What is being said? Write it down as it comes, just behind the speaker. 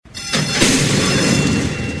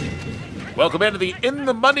Welcome into the In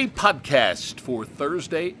the Money podcast for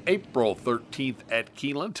Thursday, April 13th at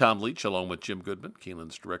Keeneland. Tom Leach along with Jim Goodman,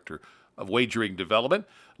 Keeneland's Director of Wagering Development.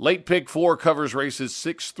 Late Pick 4 covers races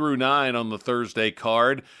 6 through 9 on the Thursday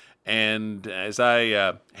card. And as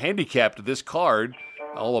I handicapped this card,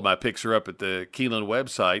 all of my picks are up at the Keeneland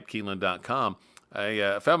website, Keeneland.com.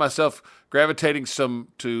 I found myself gravitating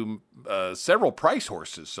to several price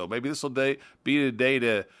horses. So maybe this will be a day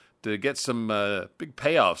to get some big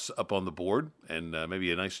payoffs up on the board and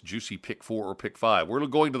maybe a nice juicy pick 4 or pick 5. We're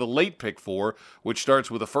going to the late pick 4, which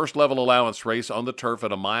starts with a first level allowance race on the turf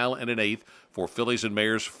at 1 1/8 for fillies and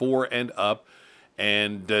mares 4 and up.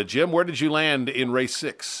 And Jim, where did you land in race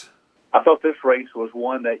 6? I thought this race was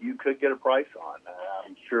one that you could get a price on.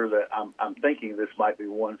 I'm sure that I'm thinking this might be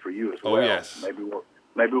one for you as well. Oh, yes. Maybe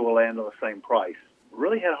we'll land on the same price.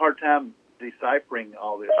 Really had a hard time deciphering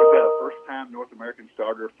all this. You've got a first-time North American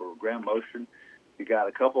starter for Grand Motion. You got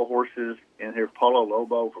a couple of horses in here, Paulo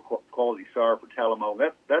Lobo for Quality Star for Talamo.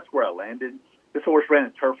 That's where I landed. This horse ran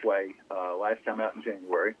at Turfway last time out in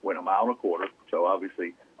January, went 1.25 miles, so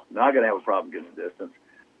obviously not going to have a problem getting the distance.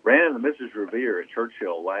 Ran in the Mrs. Revere at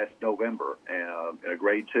Churchill last November in a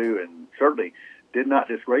grade 2, and certainly did not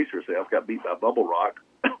disgrace herself. Got beat by Bubble Rock,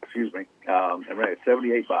 excuse me, and ran a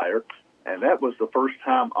 78 buyer. And that was the first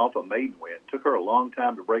time off a maiden win. Took her a long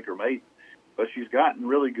time to break her maiden, but she's gotten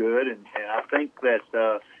really good. And I think that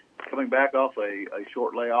coming back off a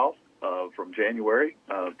short layoff from January,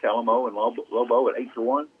 Talamo and Lobo at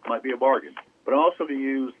 8-1 might be a bargain. But I'm also going to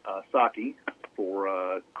use Saki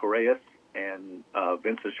for Correas and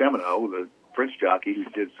Vincent Chaminot, the French jockey who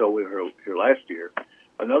did so with her here last year.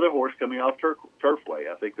 Another horse coming off Turfway.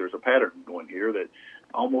 I think there's a pattern going here that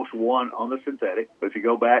almost won on the synthetic. But if you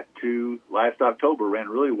go back to last October, ran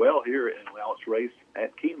really well here in an allowance race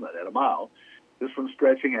at Keeneland at 1 mile. This one's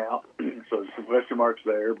stretching out, so there's some question marks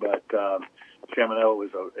there. But Chaminot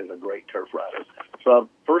is a great turf rider. So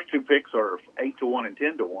first two picks are 8-1 and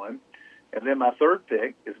 10-1. And then my third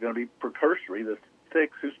pick is going to be Precursory, the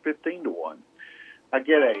 6, who's 15-1. I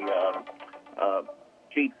get a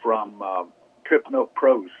sheet from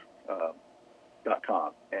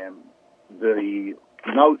TripNotePros.com, and the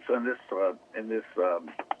notes on this in this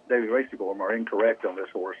daily racing form are incorrect on this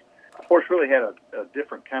horse. The horse really had a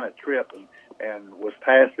different kind of trip and was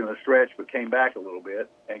passed in the stretch, but came back a little bit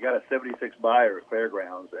and got a 76 buyer at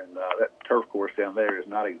Fairgrounds. And that turf course down there is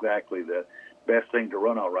not exactly the best thing to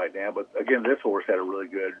run on right now. But again, this horse had a really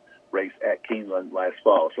good race at Keeneland last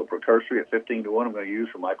fall. So Precursory at 15-1, I'm going to use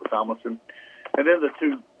for Michael Tomlinson. And then the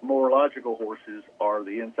two more logical horses are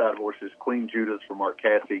the inside horses, Queen Judas for Mark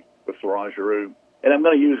Cassey with Florent Giroux. And I'm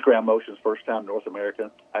going to use Grand Motion's first-time North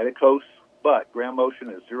American, Idacos, but Grand Motion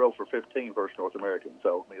is 0 for 15 versus North American.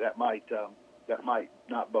 So I mean, that might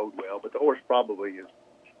not bode well, but the horse probably has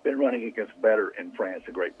been running against better in France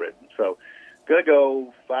and Great Britain. So going to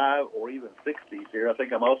go 5 or even 60s here. I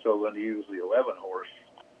think I'm also going to use the 11 horse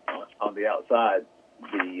on the outside,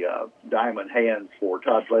 the Diamond Hands for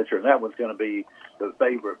Todd Fletcher, and that one's going to be the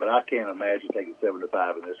favorite, but I can't imagine taking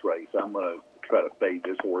 7-5 in this race. I'm going to try to fade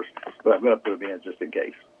this horse, but I'm going to put him in just in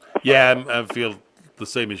case. Yeah, I feel the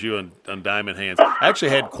same as you on Diamond Hands. I actually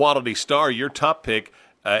had Quality Star, your top pick,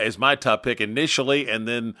 as my top pick initially, and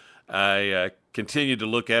then I continued to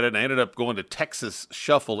look at it, and I ended up going to Texas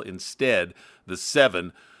Shuffle instead, the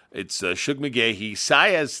 7. It's Shug McGahee.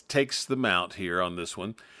 Saez takes the mount here on this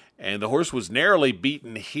one. And the horse was narrowly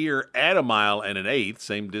beaten here at 1 1/8,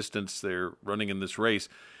 same distance they're running in this race.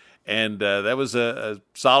 And that was a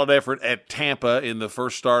solid effort at Tampa in the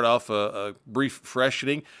first start off a brief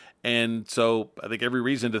freshening. And so I think every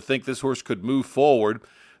reason to think this horse could move forward.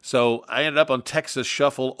 So I ended up on Texas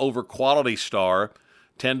Shuffle over Quality Star,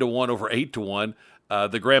 10-1 over 8-1.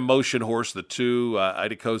 The Grand Motion horse, the 2,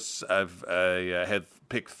 Idacos, I had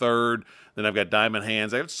picked third. Then I've got Diamond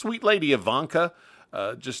Hands. I got Sweet Lady Ivanka.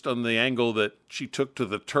 Just on the angle that she took to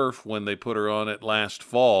the turf when they put her on it last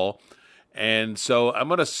fall. And so I'm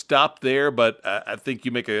going to stop there, but I think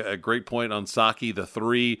you make a great point on Saki, the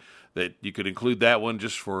 3, that you could include that one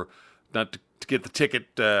just for not to get the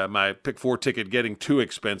ticket, my pick 4 ticket getting too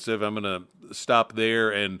expensive. I'm going to stop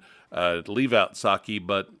there and leave out Saki,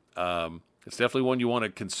 but it's definitely one you want to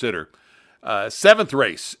consider. 7th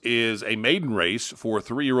race is a maiden race for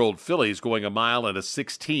 3-year-old fillies going 1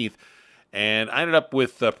 1/16. And I ended up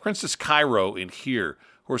with Princess Cairo in here.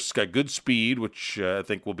 Horse has got good speed, which I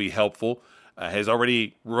think will be helpful. Has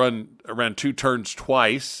already run around 2 turns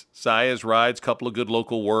twice. Saez rides, couple of good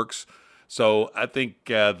local works. So I think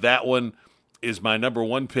that one is my number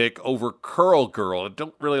 1 pick over Curl Girl. I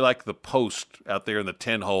don't really like the post out there in the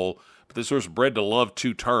 10 hole, This horse bred to love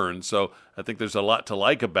 2 turns, so I think there's a lot to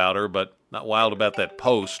like about her, but not wild about that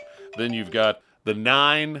post. Then you've got the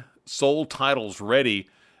 9 Soul Titles Ready.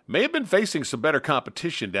 May have been facing some better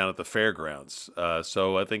competition down at the fairgrounds.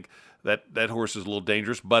 So I think that horse is a little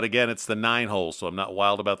dangerous. But again, it's the 9 hole, so I'm not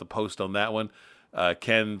wild about the post on that one.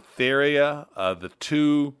 Cantheria, the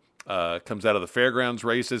 2, comes out of the fairgrounds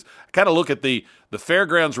races. I kind of look at the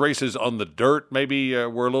fairgrounds races on the dirt, maybe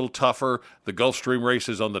were a little tougher. The Gulfstream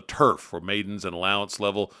races on the turf for maidens and allowance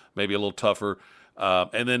level, maybe a little tougher.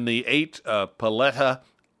 And then the 8, Paletta,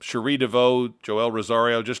 Cherie DeVoe, Joel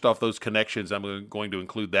Rosario, just off those connections, I'm going to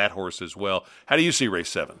include that horse as well. How do you see race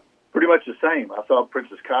 7? Pretty much the same. I thought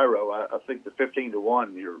Princess Cairo. I think the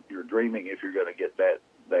 15-1, you're dreaming if you're going to get that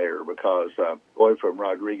there, because going from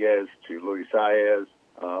Rodriguez to Luis Saez,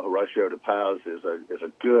 Horacio de Paz is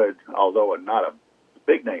a good, although not a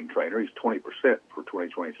big name trainer. He's 20% for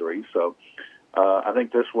 2023. So I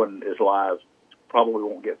think this one is live. Probably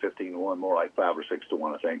won't get 15-1, more like 5 or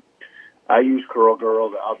 6-1, I think. I use Curl Girl,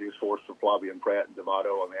 the obvious horse for Flavian Pratt and D'Amato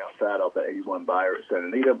on the outside off the 81 buyer at Santa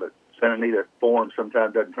Anita, but Santa Anita form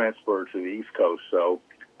sometimes doesn't transfer to the East Coast, so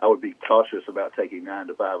I would be cautious about taking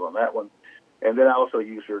 9-5 on that one. And then I also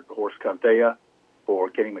use your horse Cantea for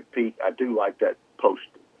Kenny McPeak. I do like that post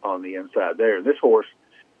on the inside there. And this horse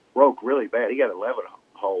broke really bad. He got 11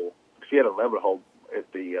 hole. She had 11 hole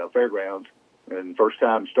at the fairgrounds and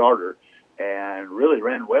first-time starter, and really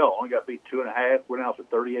ran well. Only got beat 2.5. Went out at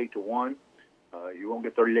 38-1. You won't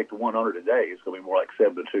get 38-1 on her today. It's going to be more like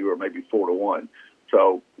 7-2 or maybe 4-1.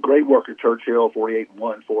 So great work at Churchill,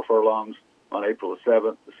 48-1, 4 furlongs on April the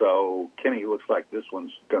 7th. So Kenny looks like this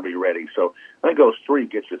one's going to be ready. So I think those 3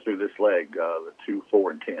 get you through this leg, the 2,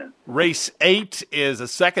 4, and 10. Race 8 is a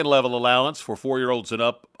second-level allowance for 4-year-olds and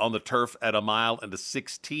up on the turf at 1 mile and a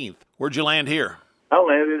 16th. Where'd you land here? I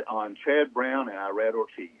landed on Chad Brown and Irad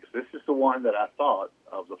Ortiz. This is the one that I thought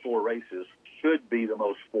of the 4 races should be the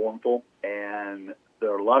most formful, and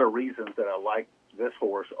there are a lot of reasons that I like this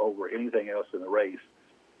horse over anything else in the race.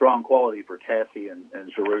 Strong quality for Cassie and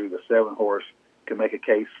Giroux, the 7 horse, can make a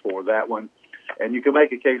case for that one. And you can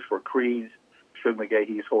make a case for Creed, Shug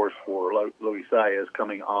McGahee's horse, for Luis Saez,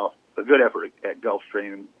 coming off a good effort at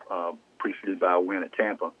Gulfstream, preceded by a win at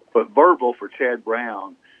Tampa. But Verbal for Chad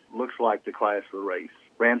Brown looks like the class of the race.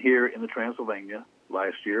 Ran here in the Transylvania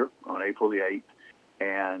last year on April the 8th,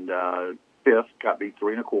 and 5th, got beat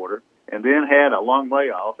 3 1/4, and then had a long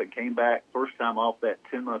layoff and came back first time off that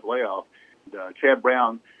 10-month layoff. Chad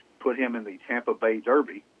Brown put him in the Tampa Bay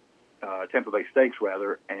Derby, Tampa Bay Stakes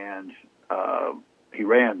rather, and he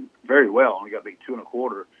ran very well. Only got beat 2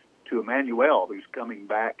 1/4 to Emmanuel, who's coming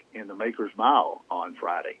back in the Maker's Mile on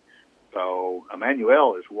Friday. So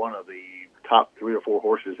Emmanuel is one of the top 3 or 4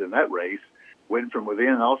 horses in that race. Win from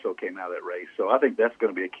Within also came out of that race. So I think that's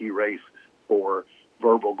going to be a key race for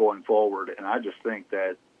Verbal going forward. And I just think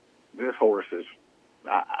that this horse is,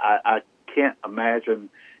 I can't imagine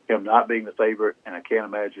him not being the favorite, and I can't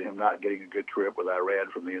imagine him not getting a good trip with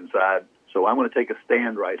Irad from the inside. So I'm going to take a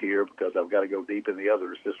stand right here because I've got to go deep in the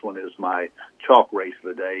others. This one is my chalk race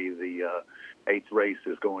of the day. The 8th race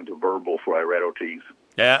is going to Verbal for Irad Ortiz.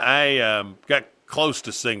 Yeah, I got close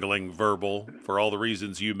to singling Verbal for all the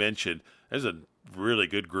reasons you mentioned. There's a really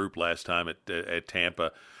good group last time at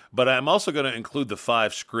Tampa. But I'm also going to include the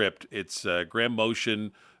 5 script. It's Graham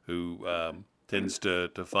Motion, who tends to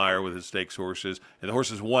fire with his stakes horses. And the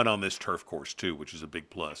horses won on this turf course, too, which is a big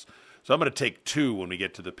plus. So I'm going to take 2 when we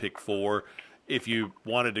get to the pick 4. If you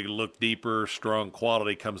wanted to look deeper, Strong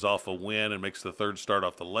Quality comes off a win and makes the 3rd start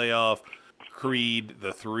off the layoff. Creed,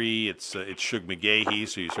 the 3, it's Shug McGahee,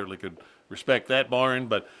 so you certainly could respect that barn.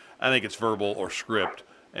 But I think it's Verbal or script,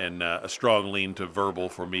 and a strong lean to Verbal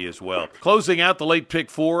for me as well. Closing out the late pick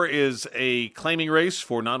 4 is a claiming race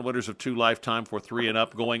for non-winners of 2 lifetime for 3 and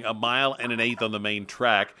up, going 1 mile and an 1/8 on the main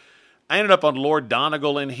track. I ended up on Lord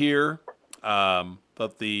Donegal in here.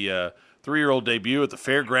 Thought the 3-year-old debut at the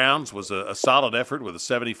fairgrounds was a solid effort with a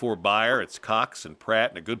 74 buyer. It's Cox and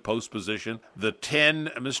Pratt in a good post position. The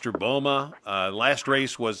 10, Mr. Boma, last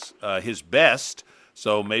race was his best,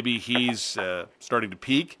 so maybe he's starting to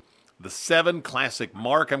peak. The 7, Classic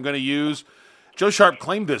Mark, I'm going to use. Joe Sharp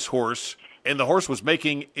claimed this horse, and the horse was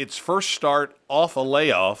making its first start off a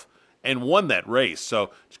layoff and won that race. So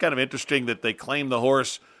it's kind of interesting that they claimed the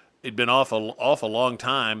horse. It'd been off a long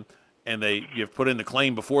time, and you've put in the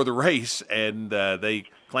claim before the race, and they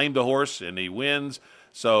claimed the horse, and he wins.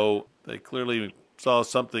 So they clearly saw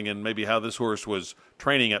something in maybe how this horse was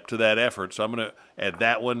training up to that effort. So I'm going to add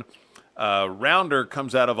that one. Rounder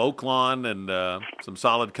comes out of Oaklawn, and some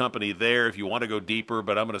solid company there if you want to go deeper,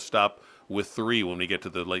 but I'm going to stop with 3 when we get to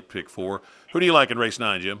the late pick 4. Who do you like in race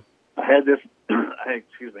 9, Jim? I had this. I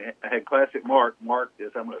had Classic Mark marked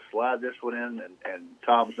this. I'm going to slide this one in, and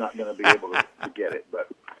Tom's not going to be able to get it.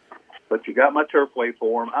 But you got my Turfway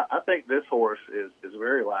for him. I think this horse is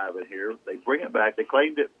very live in here. They bring it back. They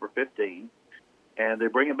claimed it for 15, and they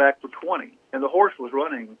bring it back for 20. And the horse was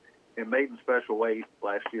running in maiden special weight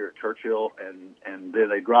last year at Churchill, and then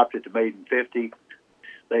they dropped it to maiden 50.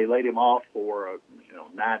 They laid him off for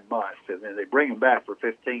 9 months, and then they bring him back for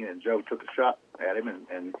 15. And Joe took a shot at him,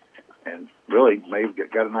 and really maybe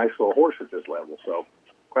got a nice little horse at this level. So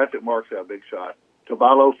Classic Mark's got a big shot.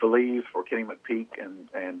 Caballo Feliz for Kenny McPeak and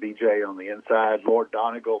BJ on the inside. Lord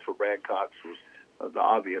Donegal for Brad Cox was the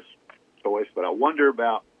obvious choice, but I wonder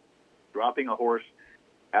about dropping a horse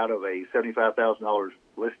out of a $75,000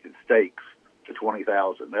 listed stakes to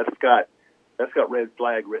 $20,000. That's got red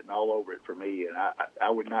flag written all over it for me, and I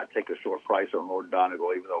would not take a short price on Lord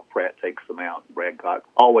Donegal, even though Pratt takes them out. Brad Cox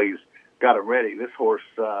always got him ready. This horse,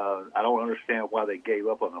 I don't understand why they gave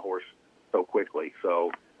up on the horse so quickly.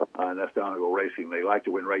 So, and that's Donegal Racing. They like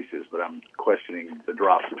to win races, but I'm questioning the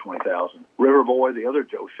drop to 20,000. River Boy, the other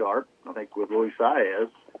Joe Sharp, I think with Luis Saez.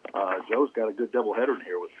 Joe's got a good doubleheader in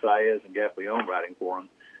here with Saez and Gaffleone riding for him.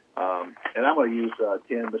 And I'm going to use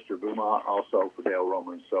 10, Mr. Beaumont, also for Dale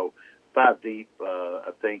Roman. So 5 deep,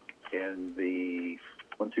 I think, in the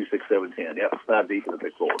 1, 2, 6, 7, 10. Yep, 5 deep in the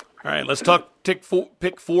big 4. All right, let's talk pick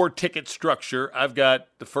 4 ticket structure. I've got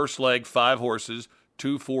the first leg, 5 horses,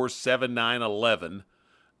 2, 4, 7, 9, 11.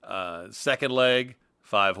 Second leg,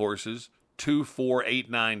 5 horses, 2, 4, 8,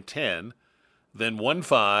 9, 10. Then 1,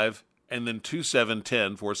 5, and then 2, 7,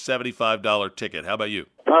 10 for a $75 ticket. How about you?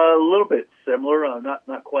 A little bit similar.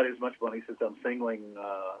 Not quite as much money since I'm singling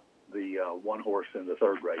the one horse in the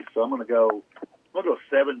third race. So I'm going to go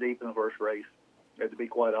 7 deep in the first race. And to be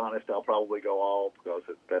quite honest, I'll probably go all because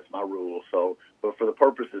that's my rule. So, but for the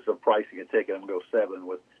purposes of pricing a ticket, I'm going to go 7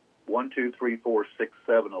 with 1, 2, 3, 4, 6,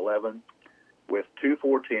 7, 11, with 2,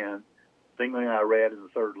 4, 10. Singling I read in the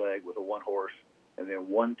third leg with a 1 horse, and then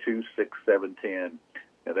 1, 2, 6, 7, 10.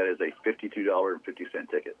 And that is a $52.50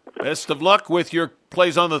 ticket. Best of luck with your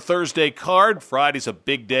plays on the Thursday card. Friday's a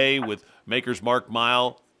big day with Maker's Mark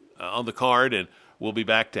Mile on the card, and we'll be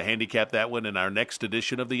back to handicap that one in our next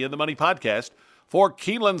edition of the In the Money podcast for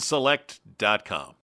KeenelandSelect.com.